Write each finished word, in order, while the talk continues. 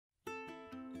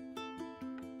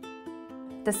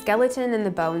The skeleton and the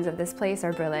bones of this place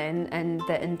are Berlin, and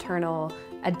the internal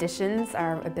additions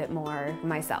are a bit more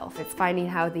myself. It's finding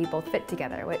how they both fit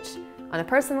together, which on a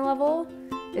personal level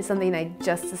is something I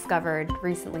just discovered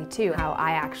recently too, how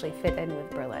I actually fit in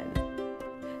with Berlin.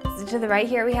 So to the right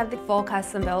here we have the full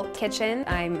custom-built kitchen.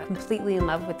 I'm completely in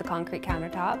love with the concrete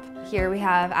countertop. Here we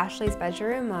have Ashley's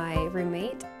bedroom, my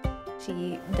roommate.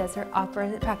 She does her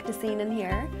opera practicing in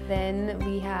here. Then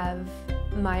we have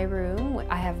my room.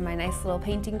 I have my nice little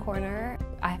painting corner.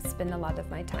 I spend a lot of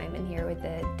my time in here with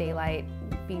the daylight,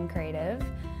 being creative.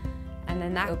 And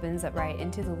then that opens up right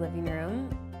into the living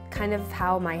room. Kind of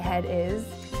how my head is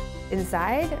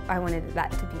inside, I wanted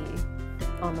that to be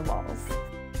on the walls.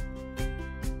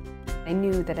 I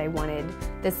knew that I wanted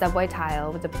the subway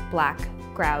tile with the black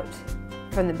grout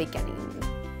from the beginning.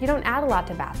 You don't add a lot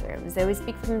to bathrooms. They always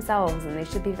speak for themselves and they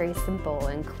should be very simple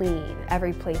and clean.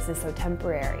 Every place is so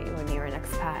temporary when you're an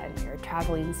expat and you're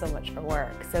traveling so much for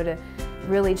work. So to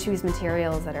really choose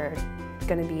materials that are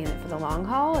going to be in it for the long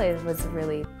haul, it was a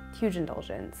really huge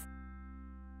indulgence.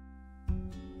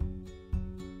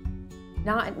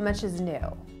 Not much is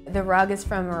new. The rug is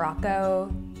from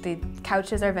Morocco. The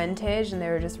couches are vintage and they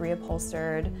were just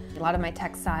reupholstered. A lot of my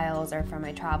textiles are from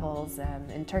my travels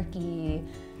in Turkey.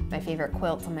 My favorite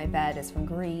quilt on my bed is from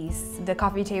Greece. The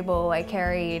coffee table I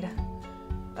carried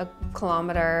 1.5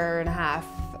 kilometers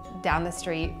down the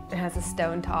street. It has a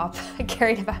stone top. I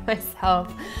carried it by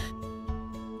myself.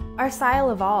 Our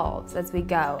style evolves as we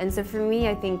go, and so for me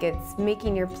I think it's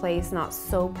making your place not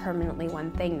so permanently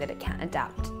one thing that it can't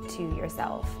adapt to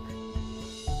yourself.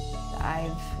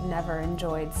 I've never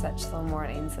enjoyed such slow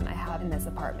mornings than I have in this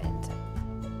apartment.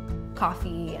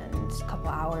 Coffee and a couple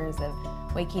hours of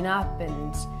waking up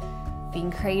and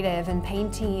being creative and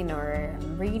painting or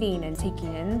reading and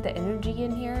taking in the energy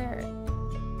in here.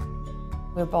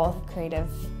 We're both creative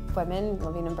women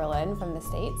living in Berlin from the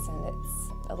States, and it's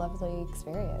a lovely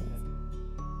experience.